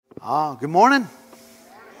Good morning.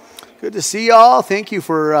 Good to see y'all. Thank you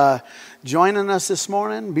for joining us this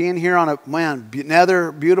morning, being here on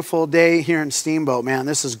another beautiful day here in Steamboat. Man,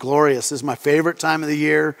 this is glorious. This is my favorite time of the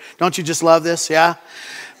year. Don't you just love this? Yeah?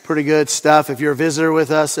 Pretty good stuff. If you're a visitor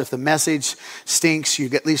with us, if the message stinks, you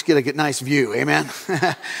at least get a nice view. Amen.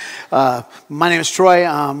 My name is Troy.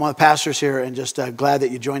 I'm one of the pastors here, and just glad that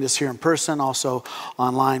you joined us here in person, also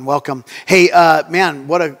online. Welcome. Hey, man,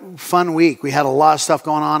 what a fun week. We had a lot of stuff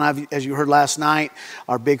going on. As you heard last night,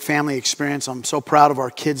 our big family experience. I'm so proud of our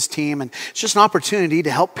kids team, and it's just an opportunity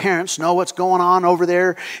to help parents know what's going on over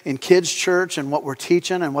there in kids' church and what we're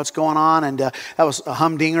teaching and what's going on. And that was a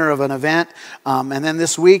humdinger of an event. And then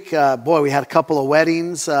this week, we had a couple of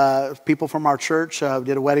weddings. People from our church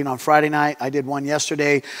did a wedding on Friday night. I did one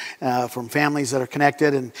yesterday from families that are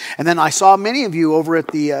connected. And then I saw many of you over at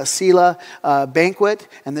the Sela banquet.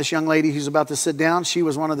 And this young lady who's about to sit down, she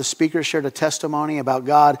was one of the speakers, shared a testimony about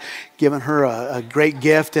God giving her a great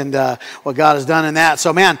gift and what God has done in that.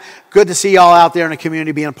 So, man, good to see y'all out there in the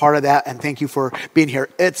community being a part of that. And thank you for being here.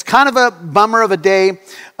 It's kind of a bummer of a day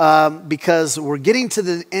because we're getting to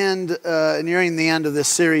the end, nearing the end of this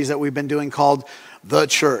series that we've been doing called The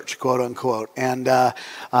Church, quote unquote. And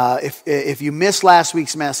if you missed last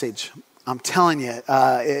week's message, I'm telling you,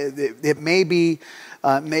 it may be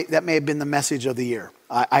that may have been the message of the year.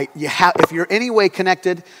 If you're any way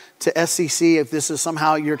connected to SCC, if this is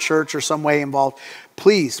somehow your church or some way involved,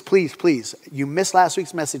 please, you missed last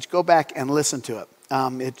week's message, go back and listen to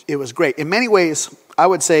it. It was great. In many ways, I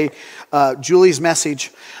would say Julie's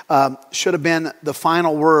message should have been the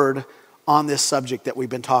final word on this subject that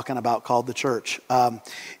we've been talking about called the church.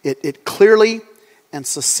 It clearly and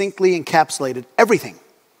succinctly encapsulated everything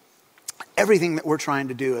that we're trying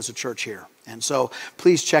to do as a church here. And so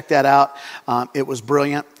please check that out. It was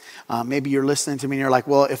brilliant. Maybe you're listening to me and you're like,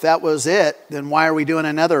 well, if that was it, then why are we doing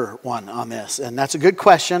another one on this? And that's a good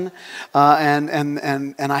question,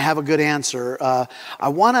 and I have a good answer. I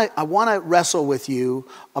want to wrestle with you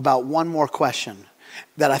about one more question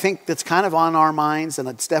that I think that's kind of on our minds, and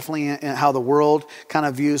it's definitely in how the world kind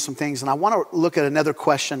of views some things. And I want to look at another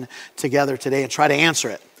question together today and try to answer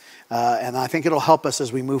it. And I think it'll help us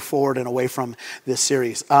as we move forward and away from this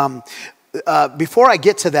series. Before I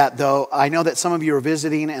get to that, though, I know that some of you are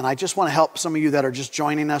visiting, and I just want to help some of you that are just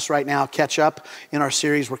joining us right now catch up in our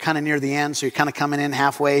series. We're kind of near the end, so you're kind of coming in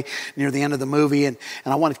halfway near the end of the movie, and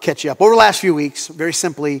I want to catch you up. Over the last few weeks, very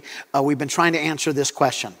simply, we've been trying to answer this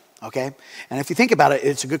question, okay? And if you think about it,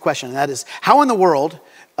 it's a good question, and that is, how in the world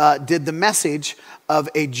did the message of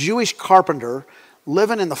a Jewish carpenter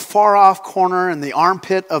living in the far-off corner in the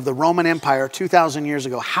armpit of the Roman Empire 2,000 years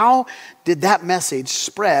ago, how did that message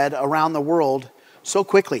spread around the world so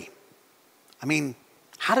quickly? I mean,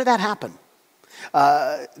 how did that happen?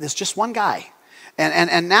 There's just one guy.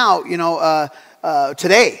 And now,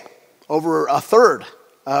 today, over a third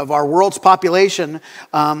of our world's population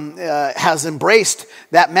has embraced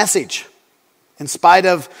that message in spite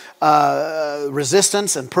of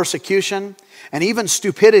resistance and persecution, and even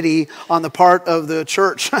stupidity on the part of the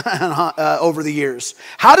church over the years.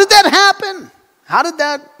 How did that happen? How did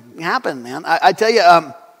that happen, man? I tell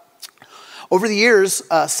you, over the years,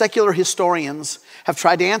 secular historians have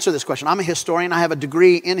tried to answer this question. I'm a historian. I have a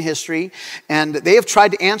degree in history, and they have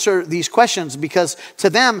tried to answer these questions because to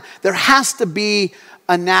them, there has to be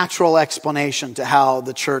a natural explanation to how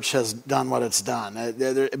the church has done what it's done,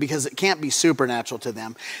 because it can't be supernatural to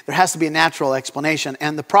them. There has to be a natural explanation,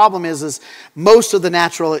 and the problem is most of the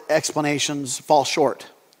natural explanations fall short.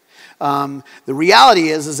 The reality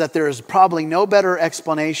is that there is probably no better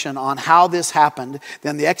explanation on how this happened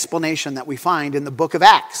than the explanation that we find in the book of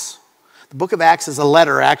Acts. The book of Acts is a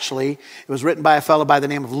letter, actually. It was written by a fellow by the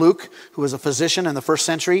name of Luke, who was a physician in the first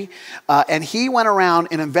century. And he went around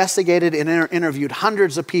and investigated and interviewed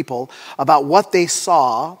hundreds of people about what they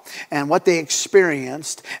saw and what they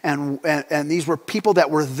experienced. And these were people that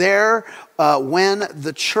were there when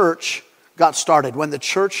the church got started, when the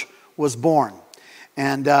church was born.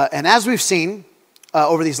 And as we've seen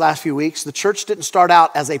over these last few weeks, the church didn't start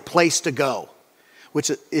out as a place to go, which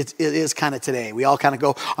it is kind of today. We all kind of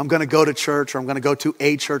go, I'm going to go to church, or I'm going to go to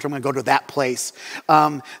a church, or I'm going to go to that place.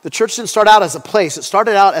 The church didn't start out as a place. It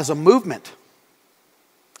started out as a movement.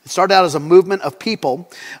 It started out as a movement of people,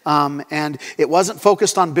 and it wasn't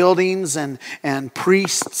focused on buildings and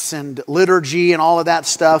priests and liturgy and all of that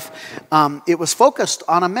stuff. It was focused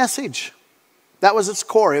on a message. That was its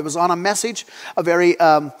core. It was on a message, a very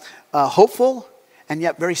hopeful and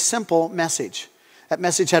yet very simple message. That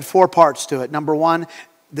message had 4 parts to it. Number 1,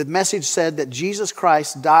 the message said that Jesus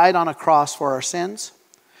Christ died on a cross for our sins.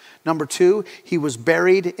 Number 2, he was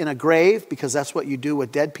buried in a grave, because that's what you do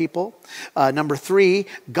with dead people. Number 3,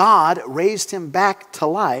 God raised him back to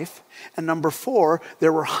life. And number 4,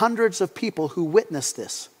 there were hundreds of people who witnessed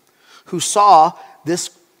this, who saw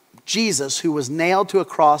this Jesus who was nailed to a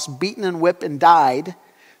cross, beaten and whipped and died,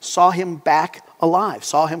 saw him back alive,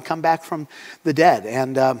 saw him come back from the dead.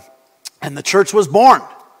 And the church was born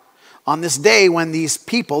on this day when these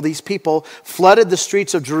people flooded the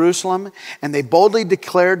streets of Jerusalem, and they boldly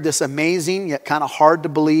declared this amazing yet kind of hard to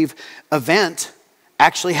believe event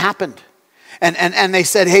actually happened. And they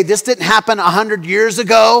said, hey, this didn't happen 100 years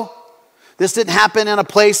ago. This didn't happen in a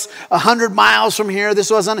place 100 miles from here. This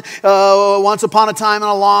wasn't once upon a time in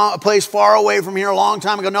a place far away from here a long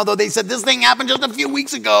time ago. No, though they said this thing happened just a few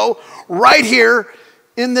weeks ago right here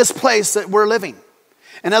in this place that we're living.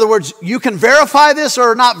 In other words, you can verify this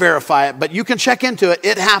or not verify it, but you can check into it.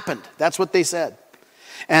 It happened. That's what they said.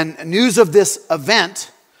 And news of this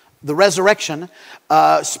event, the resurrection,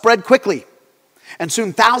 spread quickly. And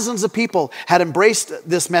soon thousands of people had embraced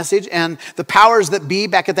this message, and the powers that be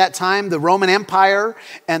back at that time, the Roman Empire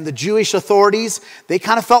and the Jewish authorities, they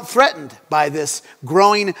kind of felt threatened by this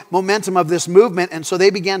growing momentum of this movement, and so they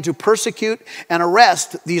began to persecute and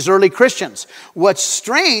arrest these early Christians. What's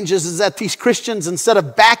strange is that these Christians, instead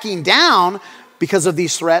of backing down because of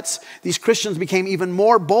these threats, these Christians became even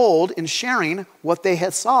more bold in sharing what they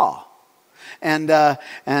had saw. And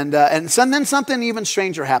then something even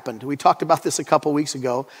stranger happened. We talked about this a couple weeks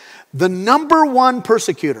ago. The number one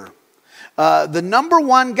persecutor, the number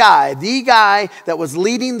one guy, the guy that was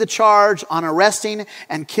leading the charge on arresting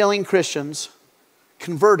and killing Christians,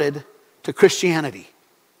 converted to Christianity.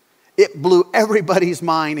 It blew everybody's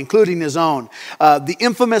mind, including his own. The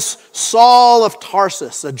infamous Saul of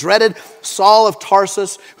Tarsus, a dreaded Saul of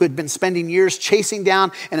Tarsus who had been spending years chasing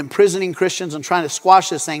down and imprisoning Christians and trying to squash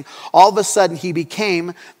this thing, all of a sudden he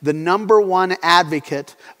became the number one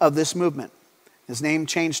advocate of this movement. His name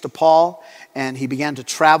changed to Paul, and he began to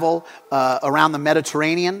travel around the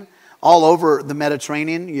Mediterranean, all over the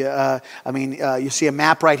Mediterranean. You see a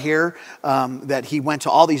map right here that he went to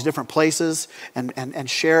all these different places and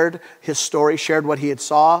shared his story, shared what he had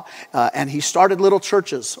saw. And he started little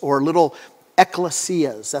churches, or little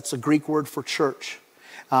ecclesias. That's a Greek word for church.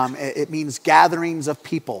 It means gatherings of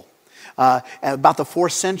people. About the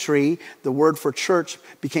 4th century, the word for church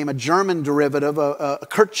became a German derivative, a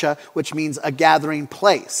Kirche, which means a gathering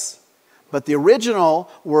place. But the original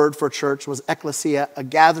word for church was ecclesia, a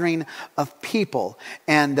gathering of people.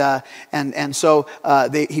 And so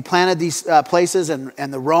he planted these places,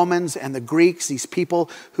 and the Romans and the Greeks, these people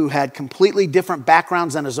who had completely different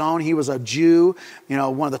backgrounds than his own. He was a Jew,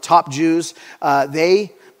 one of the top Jews.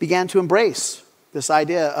 They began to embrace this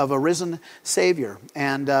idea of a risen Savior.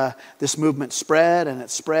 And this movement spread, and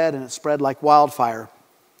it spread, and it spread like wildfire.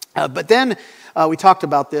 But then we talked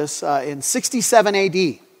about this in 67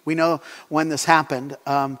 A.D., we know when this happened.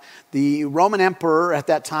 The Roman emperor at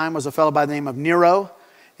that time was a fellow by the name of Nero,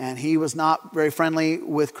 and he was not very friendly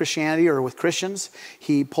with Christianity or with Christians.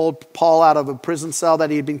 He pulled Paul out of a prison cell that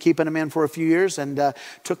he had been keeping him in for a few years, and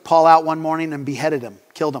took Paul out one morning and beheaded him,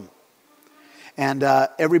 killed him. And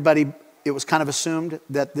it was kind of assumed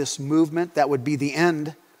that this movement, that would be the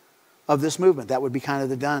end of this movement. That would be kind of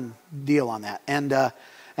the done deal on that. And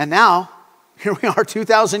now, here we are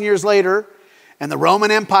 2,000 years later, and the Roman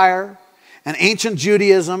Empire and ancient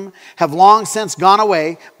Judaism have long since gone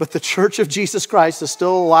away, but the Church of Jesus Christ is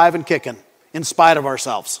still alive and kicking in spite of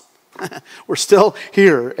ourselves. We're still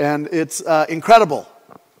here, and it's incredible.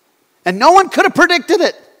 And no one could have predicted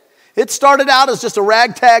it. It started out as just a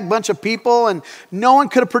ragtag bunch of people, and no one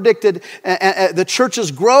could have predicted the church's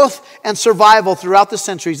growth and survival throughout the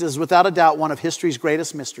centuries is without a doubt one of history's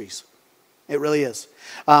greatest mysteries. It really is.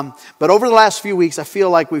 But over the last few weeks, I feel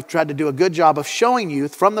like we've tried to do a good job of showing you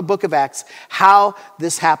from the book of Acts how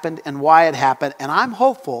this happened and why it happened. And I'm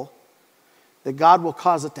hopeful that God will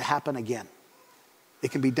cause it to happen again.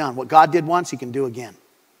 It can be done. What God did once, he can do again.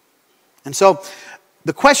 And so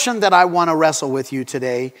the question that I want to wrestle with you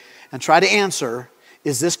today and try to answer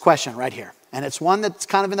is this question right here. And it's one that's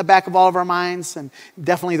kind of in the back of all of our minds and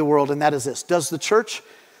definitely the world, and that is this. Does the church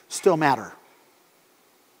still matter?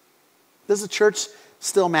 Does the church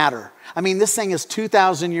still matter? I mean, this thing is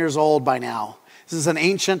 2,000 years old by now. This is an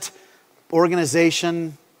ancient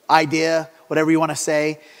organization, idea, whatever you want to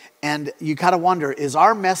say. And you kind of wonder, is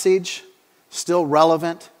our message still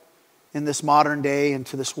relevant in this modern day and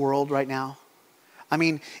to this world right now? I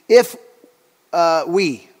mean, if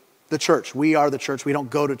we, the church, we are the church, we don't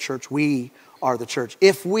go to church, we are the church.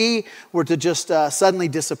 If we were to just suddenly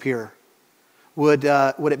disappear, would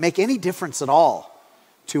it make any difference at all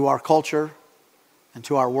to our culture, and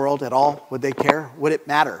to our world at all? Would they care? Would it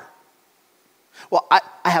matter? Well,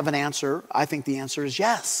 I have an answer. I think the answer is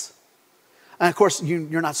yes. And of course,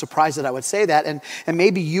 you're not surprised that I would say that. And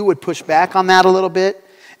maybe you would push back on that a little bit.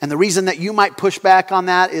 And the reason that you might push back on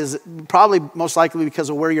that is probably most likely because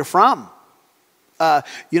of where you're from.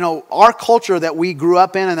 Our culture that we grew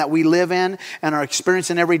up in and that we live in and are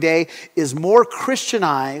experiencing every day is more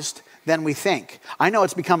Christianized than we think. I know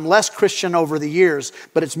it's become less Christian over the years,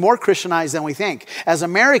 but it's more Christianized than we think. As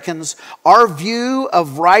Americans, our view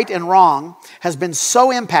of right and wrong has been so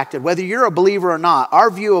impacted, whether you're a believer or not, our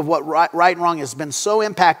view of what right and wrong has been so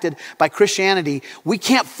impacted by Christianity, we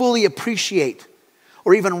can't fully appreciate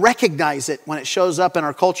or even recognize it when it shows up in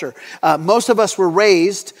our culture. Most of us were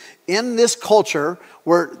raised in this culture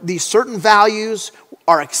where these certain values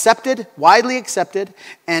are accepted, widely accepted,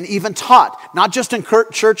 and even taught, not just in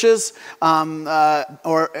churches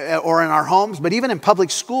or in our homes, but even in public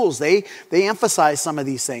schools. They emphasize some of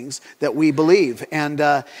these things that we believe. And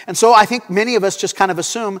so I think many of us just kind of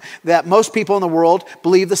assume that most people in the world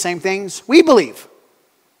believe the same things we believe.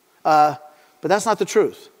 But that's not the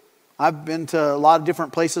truth. I've been to a lot of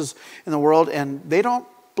different places in the world, and they don't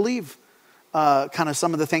believe kind of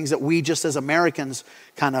some of the things that we just as Americans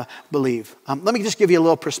kind of believe. Let me just give you a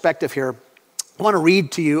little perspective here. I want to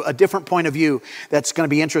read to you a different point of view that's going to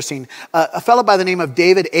be interesting. A fellow by the name of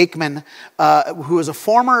David Aikman, who is a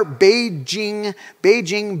former Beijing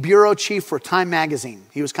bureau chief for Time Magazine.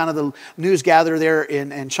 He was kind of the news gatherer there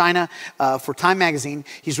in China for Time Magazine.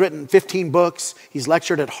 He's written 15 books. He's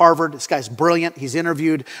lectured at Harvard. This guy's brilliant. He's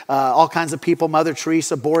interviewed all kinds of people, Mother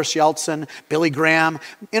Teresa, Boris Yeltsin, Billy Graham,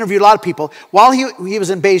 interviewed a lot of people. While he was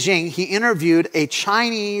in Beijing, he interviewed a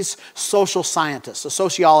Chinese social scientist, a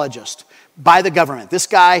sociologist, by the government. This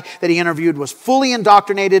guy that he interviewed was fully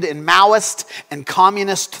indoctrinated in Maoist and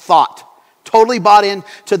communist thought. Totally bought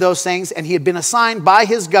into those things, and he had been assigned by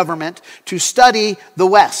his government to study the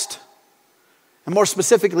West. And more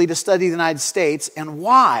specifically, to study the United States and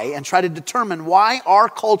why, and try to determine why our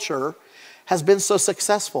culture has been so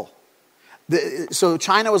successful. So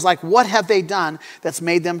China was like, what have they done that's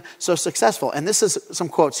made them so successful? And this is some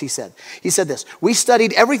quotes he said. He said this: "We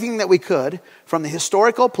studied everything that we could from the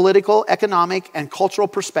historical, political, economic, and cultural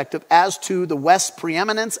perspective as to the West's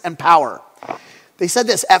preeminence and power." They said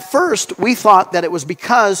this: "At first, we thought that it was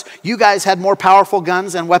because you guys had more powerful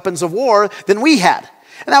guns and weapons of war than we had."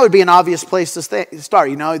 And that would be an obvious place to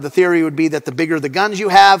start. The theory would be that the bigger the guns you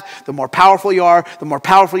have, the more powerful you are. The more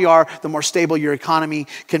powerful you are, the more stable your economy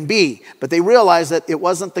can be. But they realized that it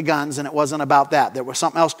wasn't the guns and it wasn't about that. There was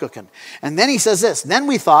something else cooking. And then he says this: "Then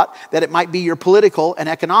we thought that it might be your political and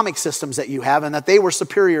economic systems that you have and that they were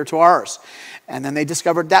superior to ours." And then they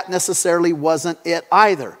discovered that necessarily wasn't it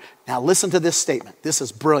either. Now listen to this statement. This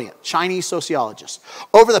is brilliant. Chinese sociologist.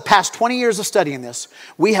 "Over the past 20 years of studying this,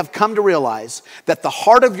 we have come to realize that the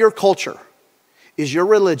heart of your culture is your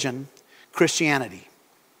religion, Christianity.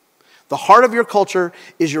 The heart of your culture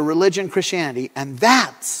is your religion, Christianity, and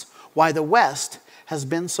that's why the West has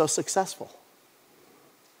been so successful."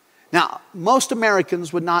 Now, most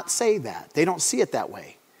Americans would not say that. They don't see it that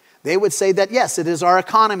way. They would say that, yes, it is our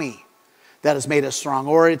economy that has made us strong,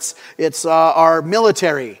 or it's our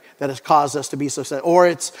military that has caused us to be successful, or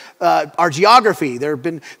it's our geography. There have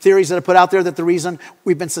been theories that are put out there that the reason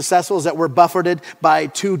we've been successful is that we're buffeted by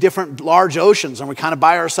two different large oceans, and we're kind of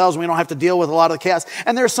by ourselves, and we don't have to deal with a lot of the chaos.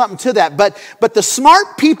 And there's something to that. But the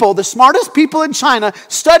smart people, the smartest people in China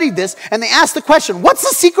studied this, and they asked the question: what's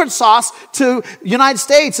the secret sauce to the United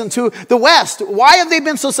States and to the West? Why have they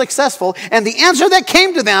been so successful? And the answer that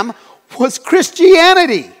came to them was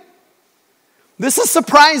Christianity. This is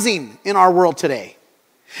surprising in our world today.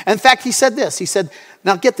 In fact, he said this. He said,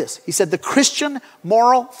 now get this. He said the Christian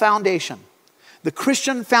moral foundation, the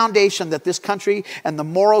Christian foundation that this country and the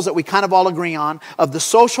morals that we kind of all agree on of the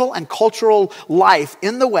social and cultural life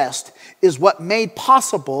in the West is what made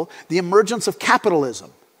possible the emergence of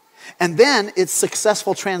capitalism. And then its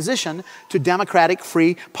successful transition to democratic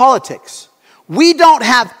free politics. We don't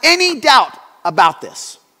have any doubt about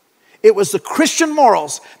this. It was the Christian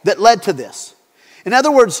morals that led to this. In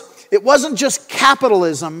other words, it wasn't just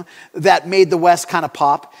capitalism that made the West kind of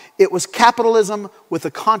pop. It was capitalism with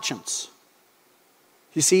a conscience.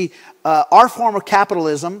 You see, our form of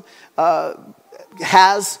capitalism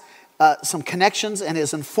has some connections and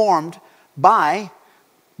is informed by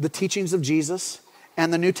the teachings of Jesus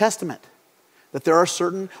and the New Testament. That there are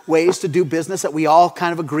certain ways to do business that we all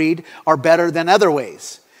kind of agreed are better than other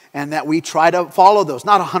ways. And that we try to follow those.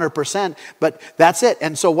 Not 100%, but that's it.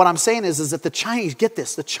 And so what I'm saying is that the Chinese, get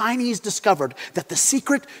this, the Chinese discovered that the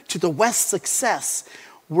secret to the West's success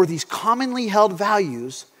were these commonly held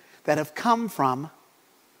values that have come from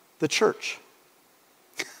the church.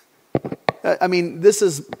 I mean, this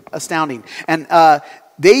is astounding. And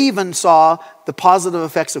they even saw the positive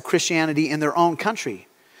effects of Christianity in their own country,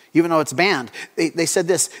 even though it's banned. They said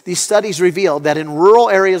this: these studies revealed that in rural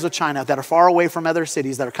areas of China that are far away from other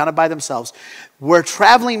cities, that are kind of by themselves, where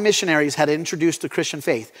traveling missionaries had introduced the Christian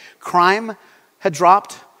faith, crime had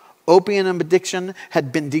dropped, opium addiction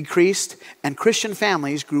had been decreased, and Christian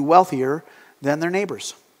families grew wealthier than their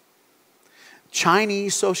neighbors.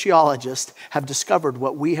 Chinese sociologists have discovered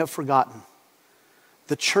what we have forgotten.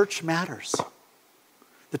 The church matters.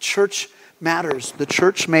 The church matters. The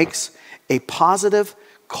church makes a positive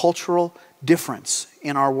cultural difference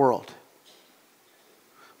in our world.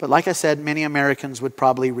 But like I said, many Americans would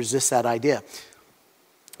probably resist that idea.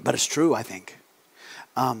 But it's true, I think.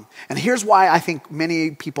 And here's why I think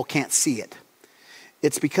many people can't see it.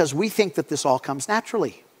 It's because we think that this all comes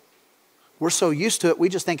naturally. We're so used to it, we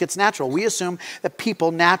just think it's natural. We assume that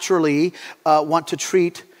people naturally want to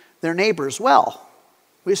treat their neighbors well.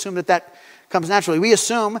 We assume that comes naturally. We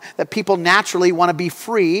assume that people naturally want to be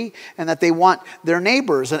free and that they want their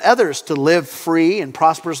neighbors and others to live free and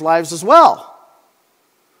prosperous lives as well.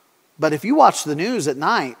 But if you watch the news at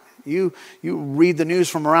night, you read the news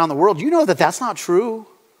from around the world, you know that that's not true.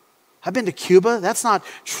 I've been to Cuba, that's not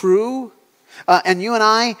true. And you and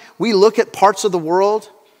I, we look at parts of the world.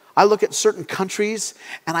 I look at certain countries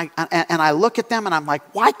and I look at them and I'm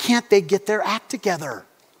like, why can't they get their act together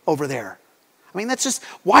over there? I mean, that's just,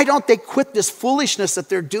 why don't they quit this foolishness that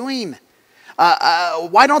they're doing?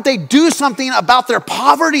 Why don't they do something about their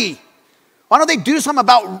poverty? Why don't they do something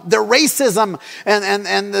about their racism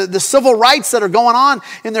and the civil rights that are going on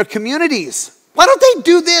in their communities? Why don't they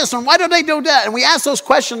do this and why don't they do that? And we ask those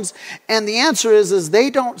questions and the answer is they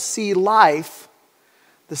don't see life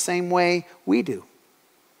the same way we do.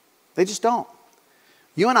 They just don't.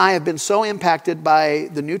 You and I have been so impacted by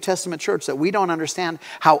the New Testament church that we don't understand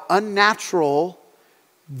how unnatural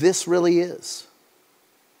this really is.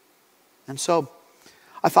 And so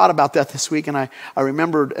I thought about that this week and I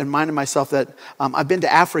remembered and reminded myself that I've been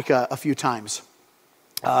to Africa a few times.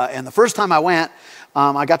 And the first time I went,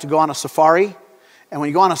 I got to go on a safari. And when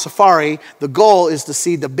you go on a safari, the goal is to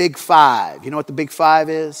see the big five. You know what the big five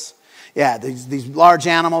is? Yeah, these large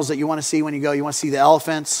animals that you want to see when you go. You want to see the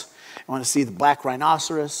elephants. You want to see the black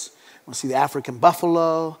rhinoceros. You want to see the African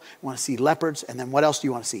buffalo. You want to see leopards. And then what else do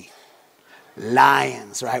you want to see?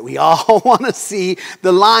 Lions, right? We all want to see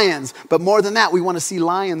the lions. But more than that, we want to see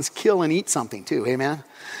lions kill and eat something too. Amen?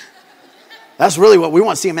 That's really what we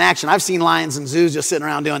want to see them in action. I've seen lions in zoos just sitting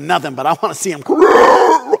around doing nothing, but I want to see them.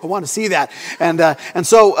 I want to see that. And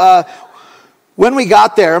so when we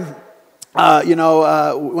got there,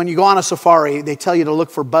 when you go on a safari, they tell you to look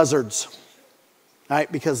for buzzards. Right?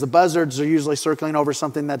 Because the buzzards are usually circling over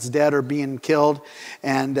something that's dead or being killed.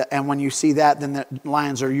 And when you see that, then the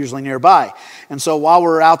lions are usually nearby. And so while we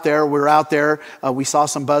were out there, we saw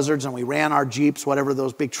some buzzards and we ran our Jeeps, whatever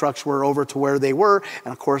those big trucks were, over to where they were.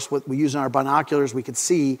 And of course, with we using our binoculars, we could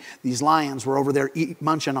see these lions were over there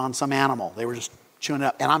munching on some animal. They were just chewing it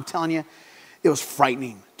up. And I'm telling you, it was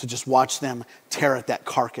frightening to just watch them tear at that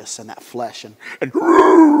carcass and that flesh and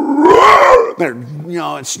they're,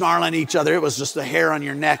 and snarling at each other. It was just the hair on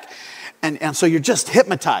your neck. And so you're just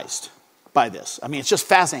hypnotized by this. I mean, it's just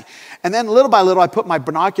fascinating. And then little by little, I put my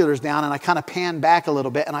binoculars down and I kind of panned back a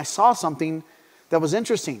little bit and I saw something that was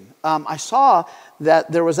interesting. I saw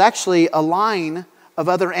that there was actually a line of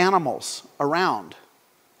other animals around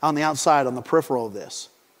on the outside, on the peripheral of this.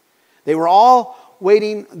 They were all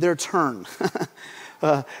waiting their turn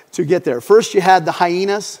to get there. First, you had the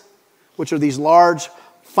hyenas, which are these large,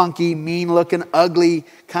 funky, mean-looking, ugly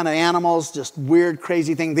kind of animals, just weird,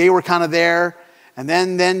 crazy thing. They were kind of there. And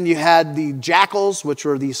then you had the jackals, which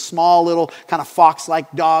were these small little kind of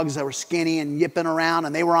fox-like dogs that were skinny and yipping around,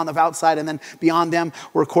 and they were on the outside. And then beyond them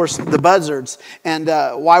were, of course, the buzzards. And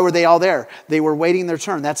why were they all there? They were waiting their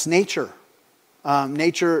turn. That's nature.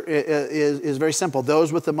 Nature is very simple.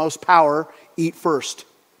 Those with the most power eat first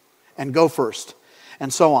and go first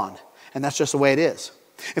and so on. And that's just the way it is.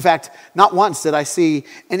 In fact, not once did I see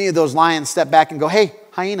any of those lions step back and go, hey,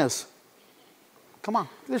 hyenas, come on,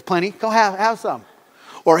 there's plenty. Go have some.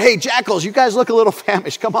 Or, hey, jackals, you guys look a little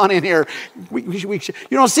famished. Come on in here. You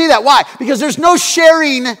don't see that. Why? Because there's no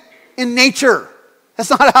sharing in nature. That's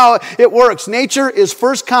not how it works. Nature is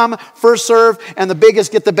first come, first serve, and the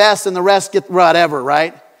biggest get the best, and the rest get whatever,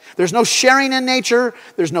 right? There's no sharing in nature.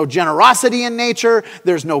 There's no generosity in nature.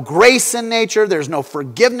 There's no grace in nature. There's no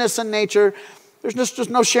forgiveness in nature. There's just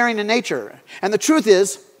no sharing in nature. And the truth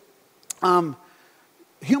is,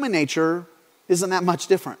 human nature isn't that much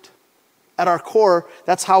different. At our core,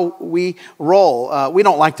 that's how we roll. We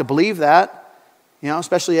don't like to believe that,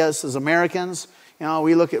 especially as Americans.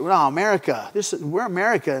 We look at, America. We're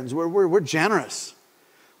Americans. We're generous.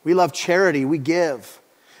 We love charity. We give,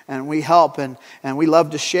 and we help, and we love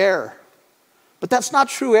to share. But that's not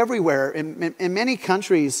true everywhere. In many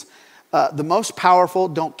countries, the most powerful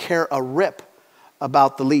don't care a rip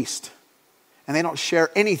about the least, and they don't share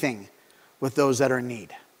anything with those that are in need.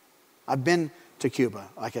 I've been to Cuba,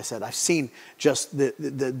 like I said. I've seen just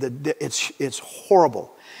it's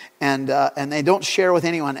horrible, and they don't share with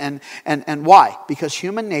anyone. And why? Because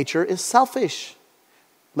human nature is selfish.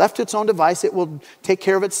 Left to its own device, it will take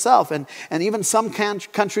care of itself. And even some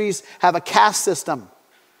countries have a caste system,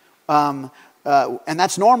 and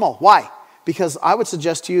that's normal. Why? Because I would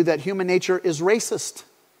suggest to you that human nature is racist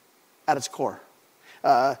at its core.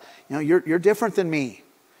 You're different than me.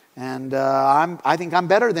 And I think I'm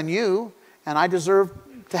better than you, and I deserve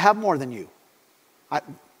to have more than you.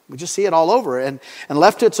 We just see it all over. And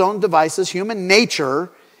left to its own devices, human nature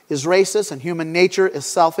is racist, and human nature is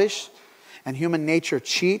selfish, and human nature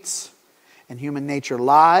cheats, and human nature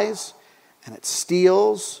lies, and it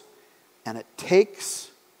steals, and it takes,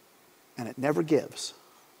 and it never gives.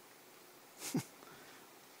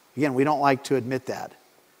 Again, we don't like to admit that,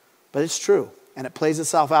 but it's true, and it plays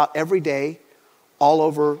itself out every day all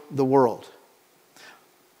over the world.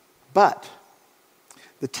 But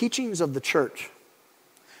the teachings of the church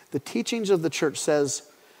says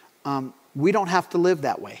we don't have to live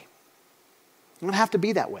that way. We don't have to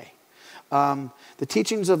be that way. The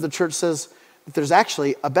teachings of the church says that there's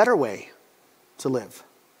actually a better way to live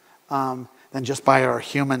than just by our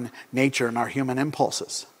human nature and our human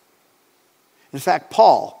impulses. In fact,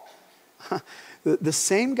 Paul, the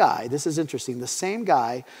same guy, this is interesting, the same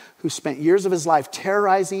guy who spent years of his life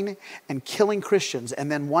terrorizing and killing Christians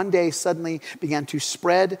and then one day suddenly began to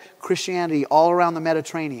spread Christianity all around the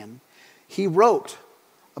Mediterranean, he wrote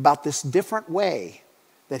about this different way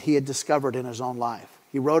that he had discovered in his own life.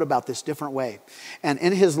 He wrote about this different way. And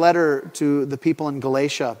in his letter to the people in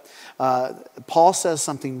Galatia, Paul says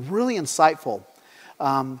something really insightful.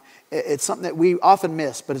 It's something that we often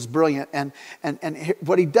miss, but it's brilliant. And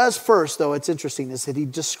what he does first, though, it's interesting, is that he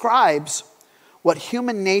describes what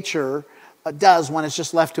human nature does when it's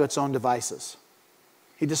just left to its own devices.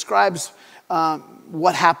 He describes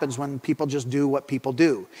what happens when people just do what people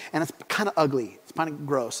do. And it's kind of ugly. It's kind of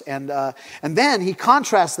gross. And then he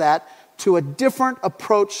contrasts that to a different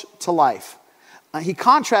approach to life. He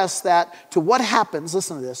contrasts that to what happens,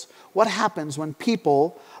 listen to this, what happens when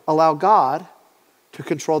people allow God to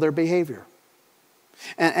control their behavior.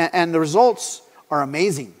 And the results are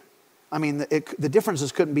amazing. I mean, the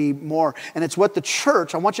differences couldn't be more. And it's what the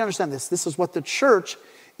church, I want you to understand this, this is what the church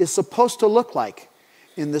is supposed to look like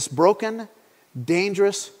in this broken,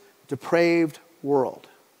 dangerous, depraved world.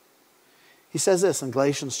 He says this in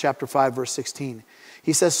Galatians chapter 5, verse 16.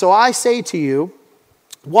 He says, so I say to you,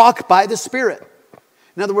 walk by the Spirit.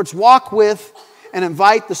 In other words, walk with and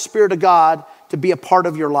invite the Spirit of God to be a part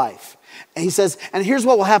of your life. And he says, and here's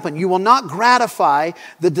what will happen. You will not gratify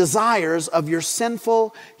the desires of your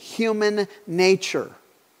sinful human nature.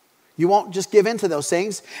 You won't just give in to those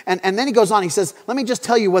things. And then he goes on, he says, let me just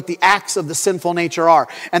tell you what the acts of the sinful nature are.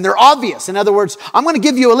 And they're obvious. In other words, I'm going to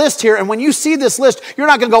give you a list here. And when you see this list, you're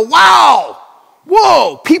not going to go, wow,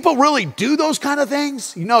 whoa, people really do those kind of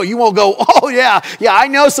things? You won't go, oh yeah, I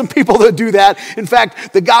know some people that do that. In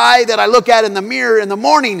fact, the guy that I look at in the mirror in the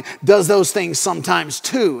morning does those things sometimes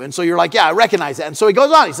too. And so you're like, yeah, I recognize that. And so he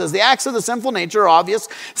goes on, he says, the acts of the sinful nature are obvious.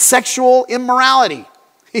 Sexual immorality.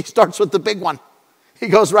 He starts with the big one. He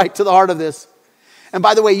goes right to the heart of this. And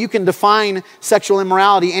by the way, you can define sexual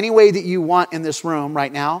immorality any way that you want in this room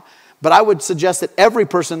right now. But I would suggest that every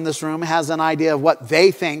person in this room has an idea of what they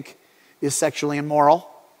think is sexually immoral,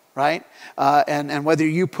 right? And whether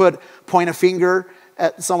you point a finger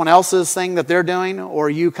at someone else's thing that they're doing, or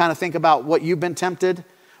you kind of think about what you've been tempted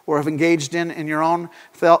or have engaged in your own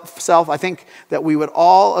self, I think that we would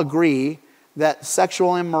all agree that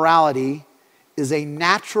sexual immorality is a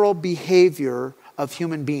natural behavior of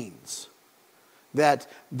human beings. That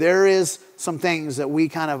there is some things that we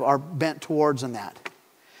kind of are bent towards in that.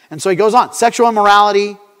 And so he goes on, sexual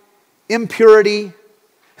immorality, impurity.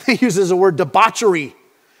 He uses the word debauchery.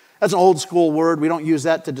 That's an old school word. We don't use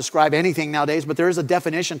that to describe anything nowadays, but there is a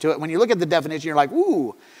definition to it. When you look at the definition, you're like,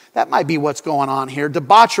 ooh, that might be what's going on here.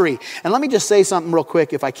 Debauchery. And let me just say something real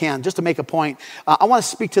quick if I can, just to make a point. I want to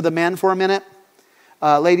speak to the men for a minute.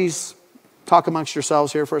 Ladies, talk amongst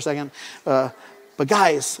yourselves here for a second. But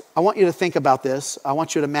guys, I want you to think about this. I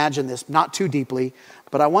want you to imagine this, not too deeply,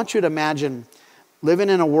 but I want you to imagine living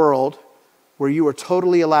in a world where you are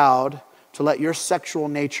totally allowed to let your sexual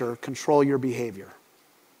nature control your behavior.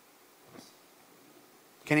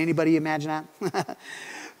 Can anybody imagine that?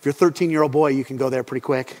 If you're a 13-year-old boy, you can go there pretty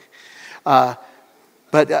quick. But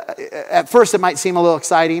at first, it might seem a little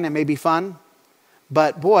exciting and maybe fun.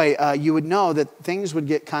 But boy, you would know that things would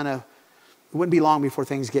get it wouldn't be long before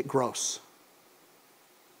things get gross.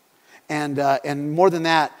 And more than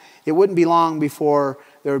that, it wouldn't be long before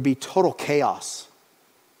there would be total chaos.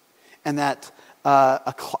 And that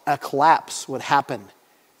a collapse would happen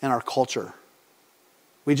in our culture.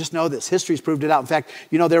 We just know this. History's proved it out. In fact,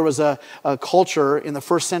 there was a culture in the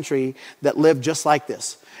first century that lived just like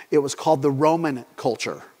this. It was called the Roman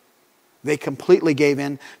culture. They completely gave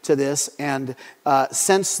in to this. And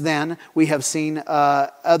since then, we have seen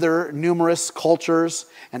other numerous cultures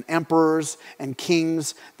and emperors and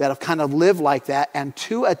kings that have kind of lived like that. And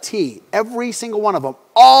to a T, every single one of them,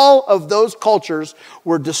 all of those cultures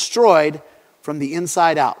were destroyed from the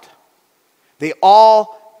inside out. They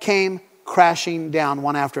all came crashing down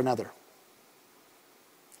one after another.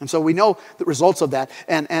 And so we know the results of that.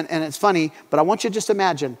 And it's funny, but I want you to just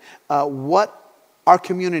imagine what our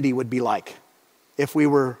community would be like if we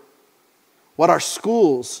were, what our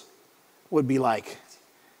schools would be like,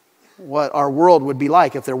 what our world would be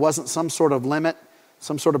like if there wasn't some sort of limit,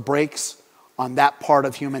 some sort of brakes on that part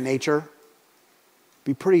of human nature.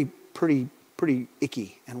 Be pretty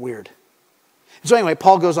icky and weird. So anyway,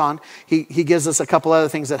 Paul goes on. He gives us a couple other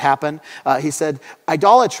things that happen. He said,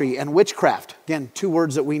 idolatry and witchcraft. Again, two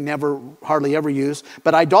words that we hardly ever use.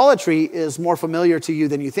 But idolatry is more familiar to you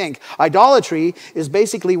than you think. Idolatry is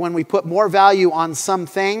basically when we put more value on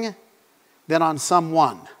something than on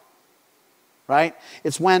someone. Right?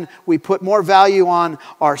 It's when we put more value on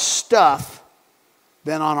our stuff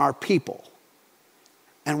than on our people.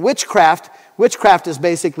 And witchcraft is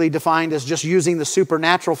basically defined as just using the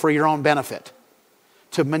supernatural for your own benefit.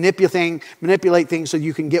 To manipulate things so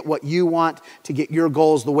you can get what you want, to get your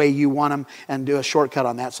goals the way you want them, and do a shortcut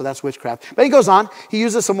on that. So that's witchcraft. But he goes on. He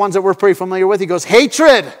uses some ones that we're pretty familiar with. He goes,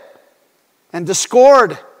 hatred and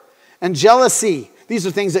discord and jealousy. These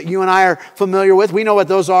are things that you and I are familiar with. We know what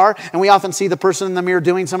those are, and we often see the person in the mirror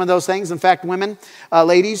doing some of those things. In fact, women,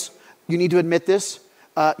 ladies, you need to admit this.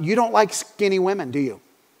 You don't like skinny women, do you?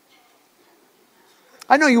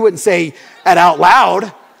 I know you wouldn't say that out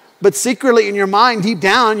loud, but secretly in your mind, deep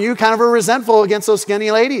down, you kind of are resentful against those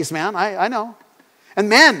skinny ladies, man. I know. And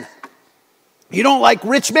men, you don't like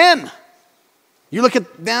rich men. You look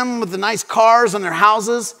at them with the nice cars and their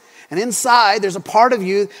houses, and inside there's a part of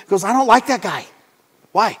you that goes, I don't like that guy.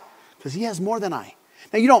 Why? Because he has more than I.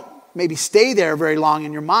 Now, you don't maybe stay there very long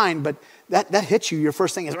in your mind, but that hits you. Your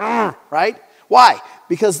first thing is, right? Why?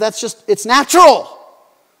 Because it's natural.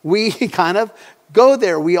 We kind of go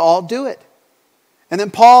there. We all do it. And then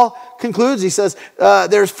Paul concludes, he says,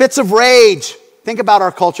 there's fits of rage. Think about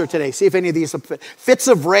our culture today. See if any of these fits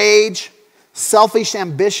of rage, selfish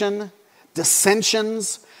ambition,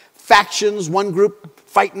 dissensions, factions, one group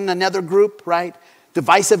fighting another group, right?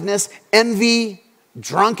 Divisiveness, envy,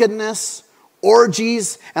 drunkenness,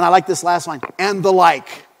 orgies, and I like this last line, and the like.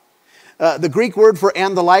 The Greek word for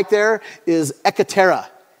and the like there is ekatera.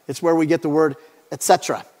 It's where we get the word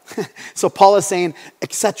etc. So Paul is saying,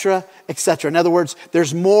 etc., etc. In other words,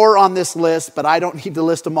 there's more on this list, but I don't need to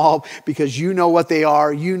list them all because you know what they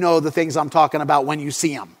are. You know the things I'm talking about when you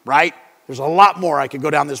see them, right? There's a lot more. I could go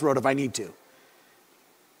down this road if I need to.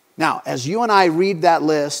 Now, as you and I read that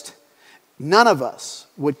list, none of us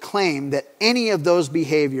would claim that any of those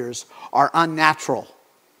behaviors are unnatural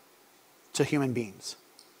to human beings.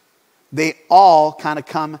 They all kind of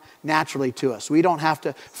come naturally to us. We don't have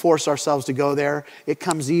to force ourselves to go there. It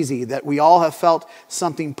comes easy that we all have felt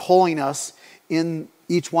something pulling us in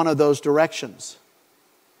each one of those directions.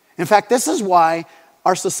 In fact, this is why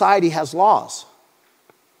our society has laws.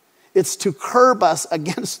 It's to curb us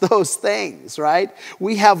against those things, right?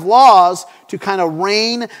 We have laws to kind of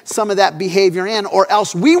rein some of that behavior in, or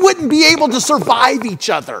else we wouldn't be able to survive each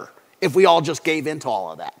other if we all just gave in to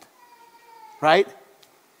all of that, right?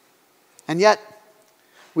 And yet,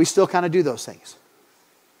 we still kind of do those things.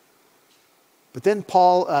 But then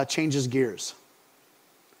Paul changes gears.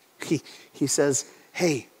 He says,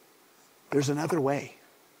 hey, there's another way.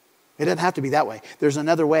 It doesn't have to be that way. There's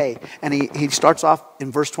another way. And he starts off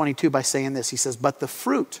in verse 22 by saying this. He says, but the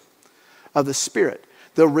fruit of the Spirit,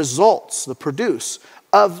 the results, the produce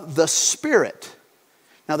of the Spirit.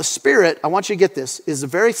 Now the Spirit, I want you to get this, is the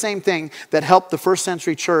very same thing that helped the first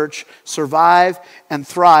century church survive and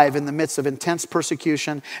thrive in the midst of intense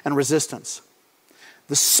persecution and resistance.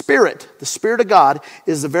 The Spirit of God,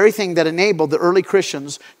 is the very thing that enabled the early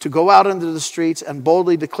Christians to go out into the streets and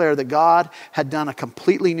boldly declare that God had done a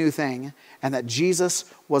completely new thing and that Jesus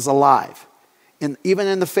was alive. And even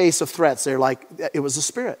in the face of threats, they're like, it was the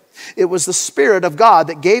Spirit. It was the Spirit of God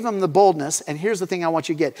that gave them the boldness. And here's the thing I want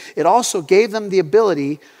you to get. It also gave them the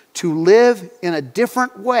ability to live in a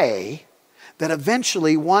different way that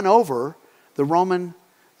eventually won over the Roman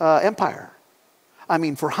Empire. I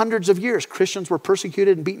mean, for hundreds of years, Christians were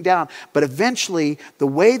persecuted and beaten down. But eventually, the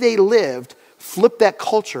way they lived flipped that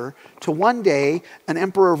culture to one day, an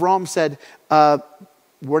emperor of Rome said,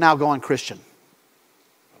 we're now going Christian.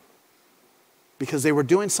 Because they were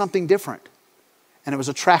doing something different. And it was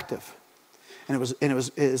attractive. And it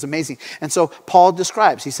was amazing. And so Paul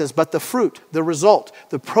describes, he says, but the fruit, the result,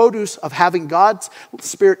 the produce of having God's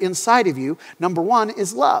Spirit inside of you, number one,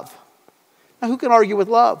 is love. Now, who can argue with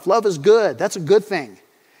love? Love is good. That's a good thing.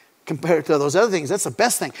 Compared to those other things, that's the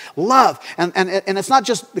best thing. Love. And it's not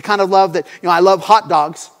just the kind of love that, I love hot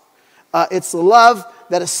dogs. It's the love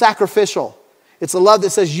that is sacrificial. It's the love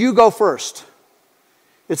that says, you go first.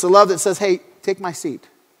 It's the love that says, hey, take my seat.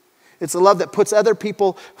 It's the love that puts other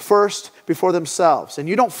people first before themselves. And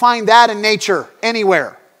you don't find that in nature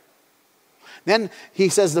anywhere. Then he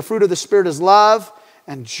says the fruit of the Spirit is love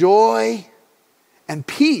and joy and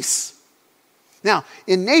peace. Now,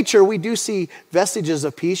 in nature, we do see vestiges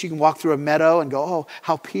of peace. You can walk through a meadow and go, oh,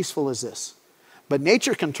 how peaceful is this? But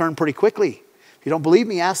nature can turn pretty quickly. If you don't believe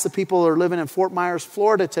me, ask the people who are living in Fort Myers,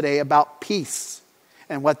 Florida today about peace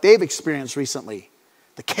and what they've experienced recently.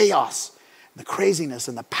 The chaos, the craziness,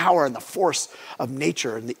 and the power and the force of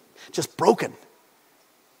nature, and just broken.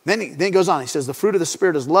 Then he goes on. He says, the fruit of the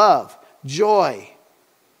Spirit is love, joy,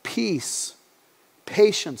 peace,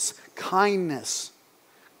 patience, kindness,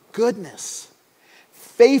 goodness,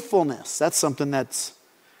 faithfulness. That's something that's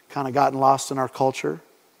kind of gotten lost in our culture.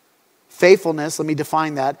 Faithfulness, let me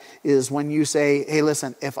define that, is when you say, hey,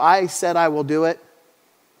 listen, if I said I will do it,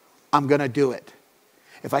 I'm going to do it.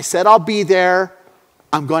 If I said I'll be there,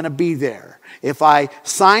 I'm going to be there. If I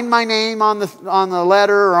sign my name on the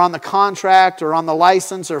letter or on the contract or on the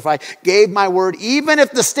license, or if I gave my word, even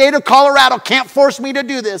if the state of Colorado can't force me to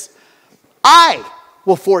do this, I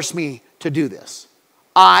will force me to do this.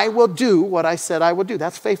 I will do what I said I would do.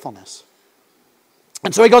 That's faithfulness.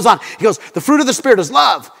 And so he goes on. He goes, the fruit of the Spirit is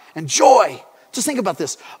love and joy. Just think about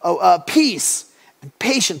this. Peace and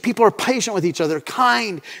patience. People are patient with each other.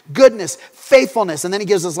 Kind, goodness, faithfulness. And then he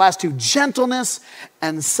gives us last two, gentleness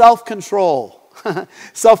and self-control.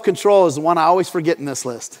 Self-control is the one I always forget in this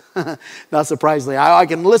list. Not surprisingly. I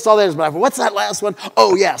can list all that, but what's that last one?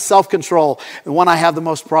 Oh yeah, self-control. The one I have the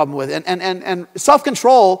most problem with. And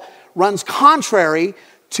self-control runs contrary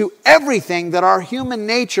to everything that our human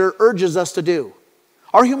nature urges us to do.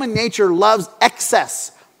 Our human nature loves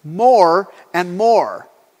excess, more and more.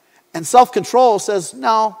 And self-control says,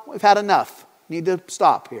 no, we've had enough. Need to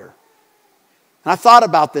stop here. And I thought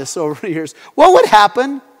about this over the years. What would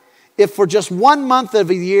happen if for just 1 month of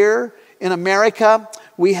a year in America,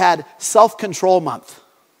 we had self-control month?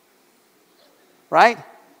 Right?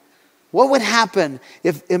 What would happen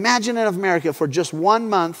if, imagine in America, for just 1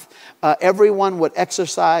 month, everyone would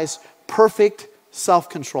exercise perfect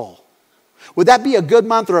self-control? Would that be a good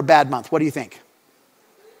month or a bad month? What do you think?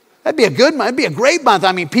 That'd be a good month. It'd be a great month.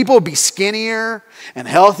 I mean, people would be skinnier and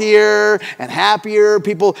healthier and happier.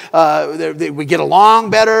 People would get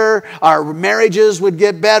along better. Our marriages would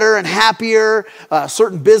get better and happier.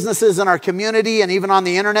 Certain businesses in our community and even on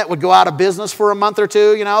the internet would go out of business for a month or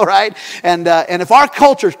two, right? And if our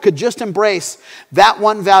culture could just embrace that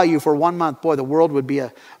one value for 1 month, boy, the world would be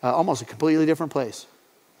almost a completely different place.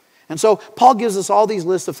 And so Paul gives us all these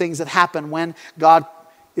lists of things that happen when God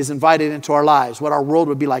is invited into our lives, what our world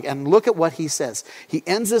would be like. And look at what he says. He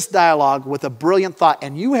ends this dialogue with a brilliant thought.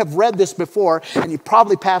 And you have read this before, and you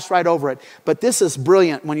probably passed right over it. But this is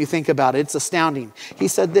brilliant when you think about it. It's astounding. He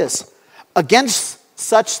said this, against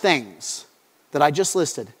such things that I just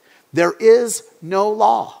listed, there is no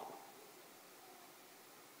law.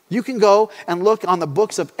 You can go and look on the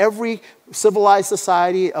books of every civilized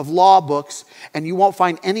society of law books, and you won't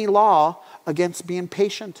find any law against being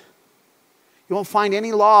patient. You won't find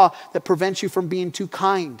any law that prevents you from being too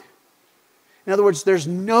kind. In other words, there's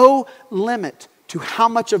no limit to how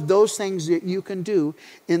much of those things that you can do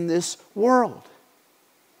in this world.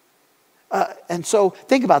 And so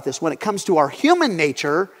think about this. When it comes to our human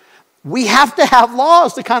nature, we have to have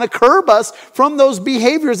laws to kind of curb us from those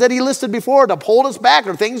behaviors that he listed before, to hold us back,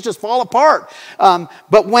 or things just fall apart.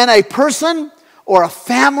 But when a person or a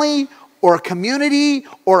family or a community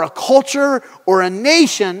or a culture or a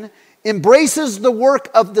nation embraces the work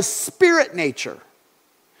of the spirit nature,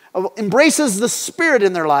 embraces the Spirit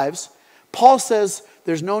in their lives, Paul says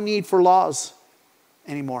there's no need for laws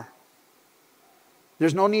anymore.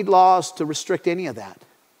 There's no need laws to restrict any of that.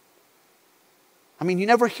 I mean, you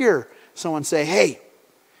never hear someone say, hey,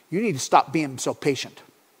 you need to stop being so patient.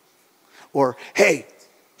 Or, hey,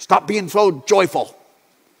 stop being so joyful.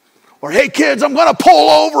 Or, hey, kids, I'm going to pull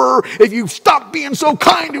over if you stop being so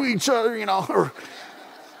kind to each other, Or,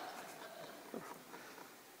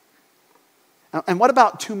 and what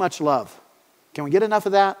about too much love? Can we get enough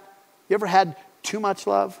of that? You ever had too much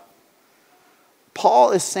love?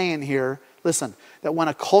 Paul is saying here, listen, that when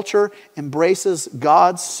a culture embraces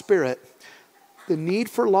God's Spirit, the need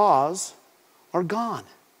for laws are gone.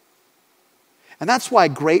 And that's why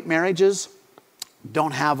great marriages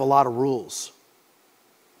don't have a lot of rules.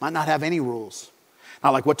 Might not have any rules.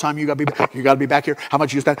 Not like what time you got to be back here, how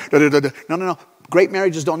much you spend. No. Great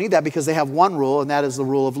marriages don't need that because they have one rule, and that is the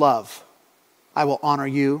rule of love. I will honor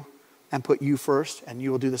you and put you first, and you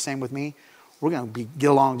will do the same with me. We're going to get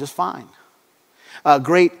along just fine.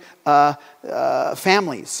 Great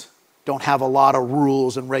families don't have a lot of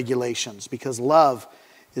rules and regulations because love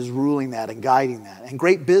is ruling that and guiding that. And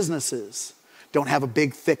great businesses don't have a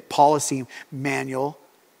big, thick policy manual.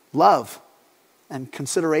 Love and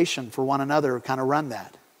consideration for one another kind of run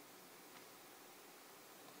that.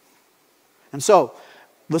 And so,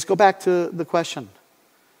 let's go back to the question.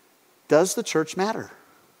 Does the church matter?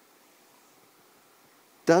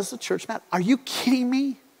 Does the church matter? Are you kidding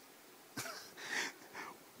me?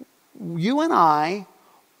 You and I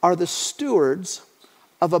are the stewards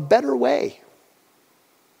of a better way.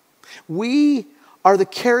 We are the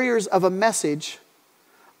carriers of a message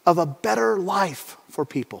of a better life for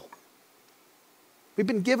people. We've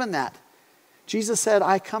been given that. Jesus said,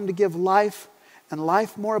 I come to give life and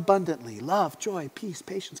life more abundantly. Love, joy, peace,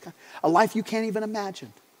 patience. A life you can't even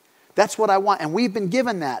imagine. That's what I want. And we've been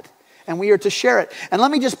given that. And we are to share it. And let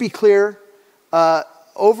me just be clear.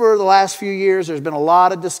 Over the last few years, there's been a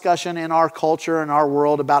lot of discussion in our culture and our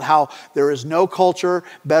world about how there is no culture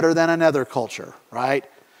better than another culture, right?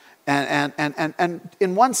 And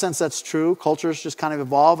in one sense, that's true. Cultures just kind of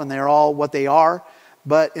evolve and they're all what they are.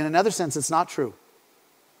 But in another sense, it's not true.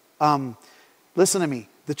 Listen to me.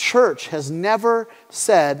 The church has never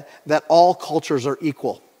said that all cultures are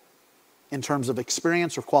equal in terms of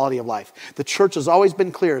experience or quality of life. The church has always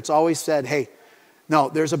been clear. It's always said, hey, no,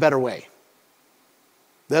 there's a better way.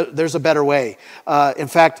 There's a better way. In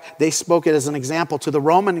fact, they spoke it as an example to the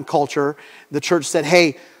Roman culture. The church said,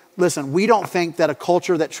 hey, listen, we don't think that a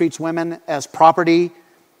culture that treats women as property,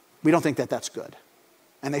 we don't think that that's good.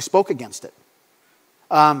 And they spoke against it.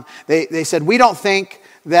 They said, we don't think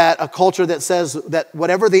that a culture that says that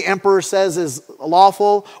whatever the emperor says is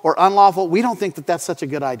lawful or unlawful, we don't think that that's such a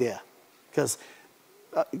good idea. Because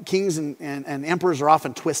kings and emperors are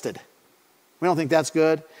often twisted. We don't think that's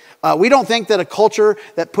good. We don't think that a culture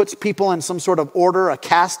that puts people in some sort of order, a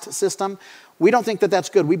caste system, we don't think that that's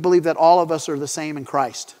good. We believe that all of us are the same in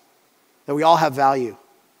Christ. That we all have value.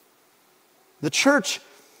 The church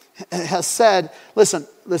has said,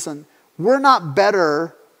 listen, we're not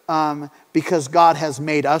better because God has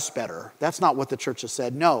made us better. That's not what the church has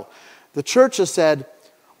said. No, the church has said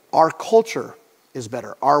our culture is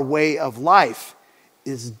better. Our way of life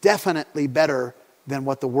is definitely better than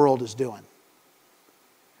what the world is doing.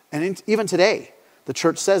 And even today, the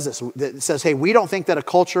church says this. It says, hey, we don't think that a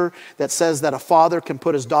culture that says that a father can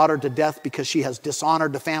put his daughter to death because she has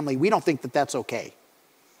dishonored the family, we don't think that that's okay.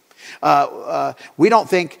 We don't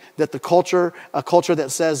think that a culture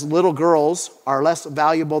that says little girls are less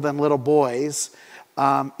valuable than little boys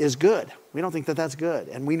is good. We don't think that that's good.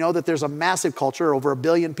 And we know that there's a massive culture, over 1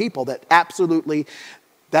 billion people, that absolutely,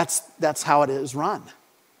 that's how it is run.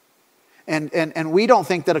 And we don't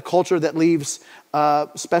think that a culture that leaves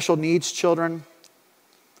special needs children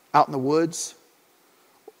out in the woods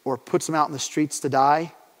or puts them out in the streets to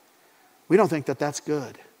die, we don't think that that's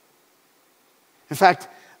good. In fact,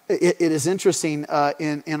 it is interesting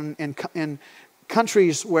in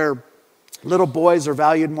countries where little boys are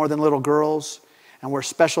valued more than little girls and where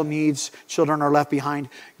special needs children are left behind.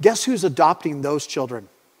 Guess who's adopting those children?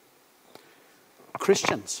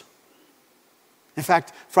 Christians. In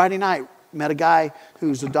fact, Friday night, met a guy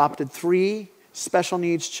who's adopted 3 special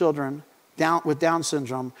needs children with Down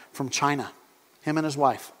syndrome from China. Him and his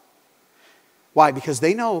wife. Why? Because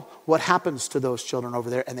they know what happens to those children over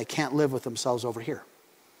there and they can't live with themselves over here.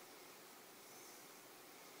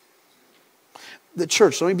 The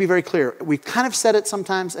church, so let me be very clear. We've kind of said it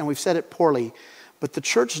sometimes and we've said it poorly, but the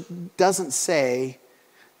church doesn't say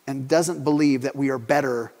and doesn't believe that we are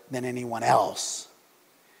better than anyone else.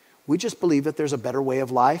 We just believe that there's a better way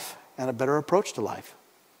of life and a better approach to life.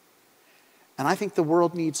 And I think the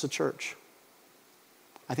world needs a church.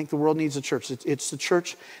 I think the world needs a church. It's the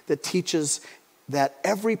church that teaches that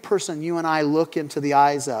every person you and I look into the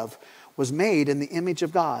eyes of was made in the image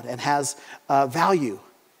of God and has value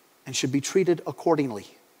and should be treated accordingly.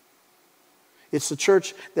 It's the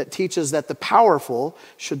church that teaches that the powerful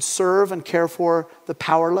should serve and care for the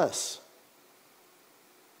powerless.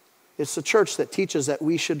 It's the church that teaches that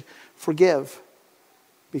we should forgive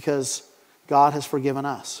because God has forgiven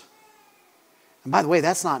us. And by the way,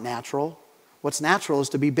 that's not natural. What's natural is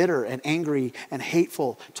to be bitter and angry and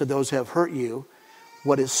hateful to those who have hurt you.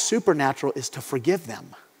 What is supernatural is to forgive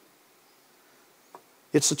them.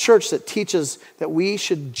 It's the church that teaches that we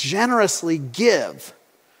should generously give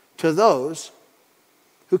to those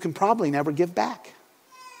who can probably never give back.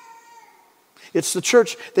 It's the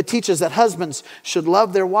church that teaches that husbands should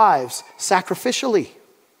love their wives sacrificially.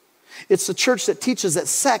 It's the church that teaches that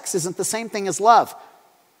sex isn't the same thing as love.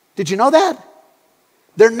 Did you know that?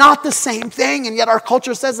 They're not the same thing, and yet our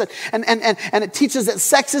culture says that. And it teaches that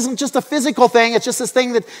sex isn't just a physical thing. It's just this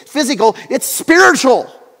thing that's physical. It's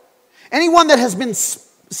spiritual. Anyone that has been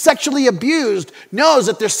sexually abused knows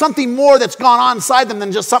that there's something more that's gone on inside them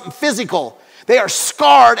than just something physical. They are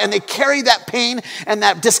scarred and they carry that pain and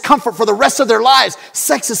that discomfort for the rest of their lives.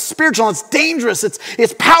 Sex is spiritual and it's dangerous.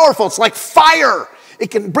 It's powerful. It's like fire. It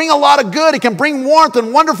can bring a lot of good. It can bring warmth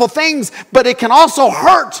and wonderful things, but it can also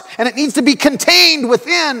hurt, and it needs to be contained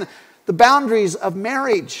within the boundaries of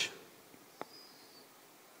marriage.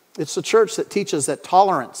 It's the church that teaches that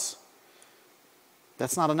tolerance,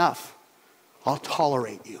 that's not enough. I'll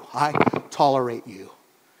tolerate you. I tolerate you.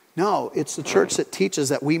 No, it's the church that teaches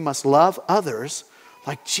that we must love others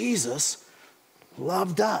like Jesus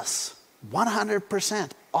loved us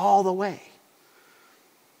 100% all the way.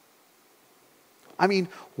 I mean,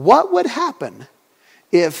 what would happen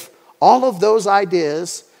if all of those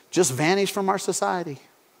ideas just vanished from our society?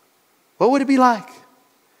 What would it be like?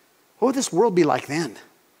 What would this world be like then?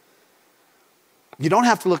 You don't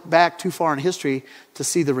have to look back too far in history to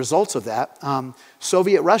see the results of that.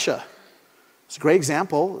 Soviet Russia. It's a great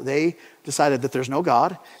example. They decided that there's no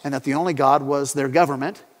God and that the only God was their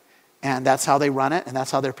government, and that's how they run it and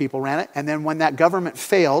that's how their people ran it. And then when that government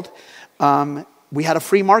failed, we had a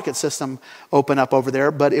free market system open up over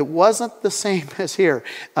there, but it wasn't the same as here.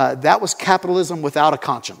 That was capitalism without a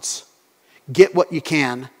conscience. Get what you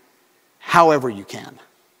can, however you can.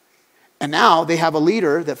 And now they have a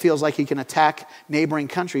leader that feels like he can attack neighboring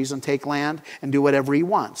countries and take land and do whatever he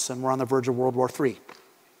wants. And we're on the verge of World War III.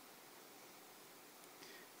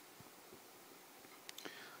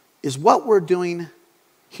 Is what we're doing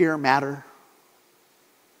here matter?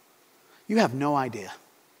 You have no idea.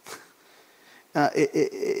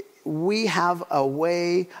 We have a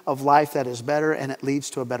way of life that is better, and it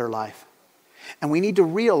leads to a better life. And we need to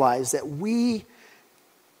realize that we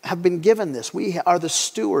have been given this. We are the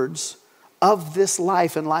stewards of this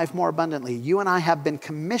life and life more abundantly. You and I have been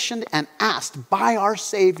commissioned and asked by our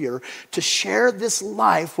Savior to share this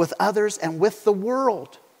life with others and with the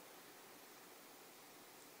world.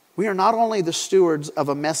 We are not only the stewards of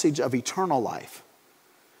a message of eternal life,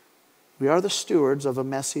 we are the stewards of a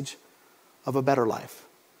message of a better life,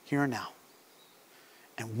 here and now.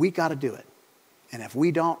 And we got to do it. And if we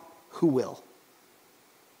don't, who will?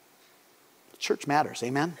 The church matters,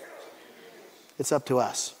 amen? It's up to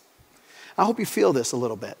us. I hope you feel this a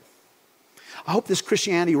little bit. I hope this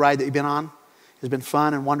Christianity ride that you've been on has been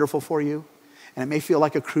fun and wonderful for you. And it may feel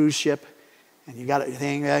like a cruise ship, and you got your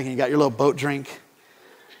thing back, and you got your little boat drink.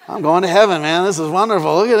 I'm going to heaven, man. This is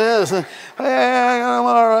wonderful. Look at this. Hey, I'm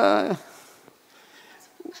all right.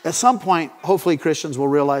 At some point, hopefully Christians will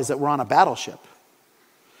realize that we're on a battleship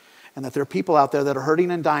and that there are people out there that are hurting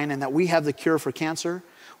and dying, and that we have the cure for cancer.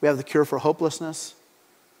 We have the cure for hopelessness.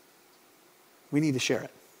 We need to share it.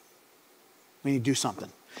 We need to do something.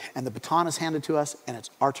 And the baton is handed to us, and it's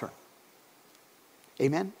our turn.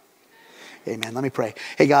 Amen? Amen. Let me pray.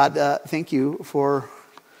 Hey, God, thank you for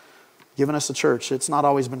giving us a church. It's not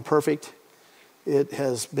always been perfect. It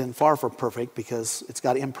has been far from perfect because it's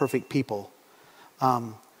got imperfect people.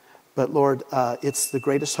 But Lord, it's the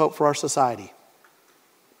greatest hope for our society.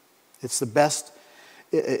 It's the best.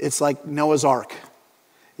 It's like Noah's Ark.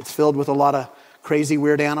 It's filled with a lot of crazy,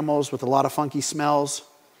 weird animals, with a lot of funky smells,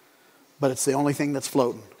 but it's the only thing that's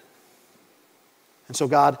floating. And so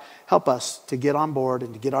God, help us to get on board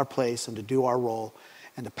and to get our place and to do our role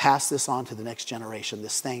and to pass this on to the next generation,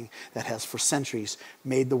 this thing that has for centuries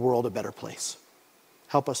made the world a better place.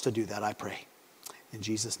 Help us to do that, I pray. In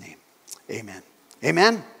Jesus' name, amen.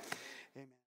 Amen.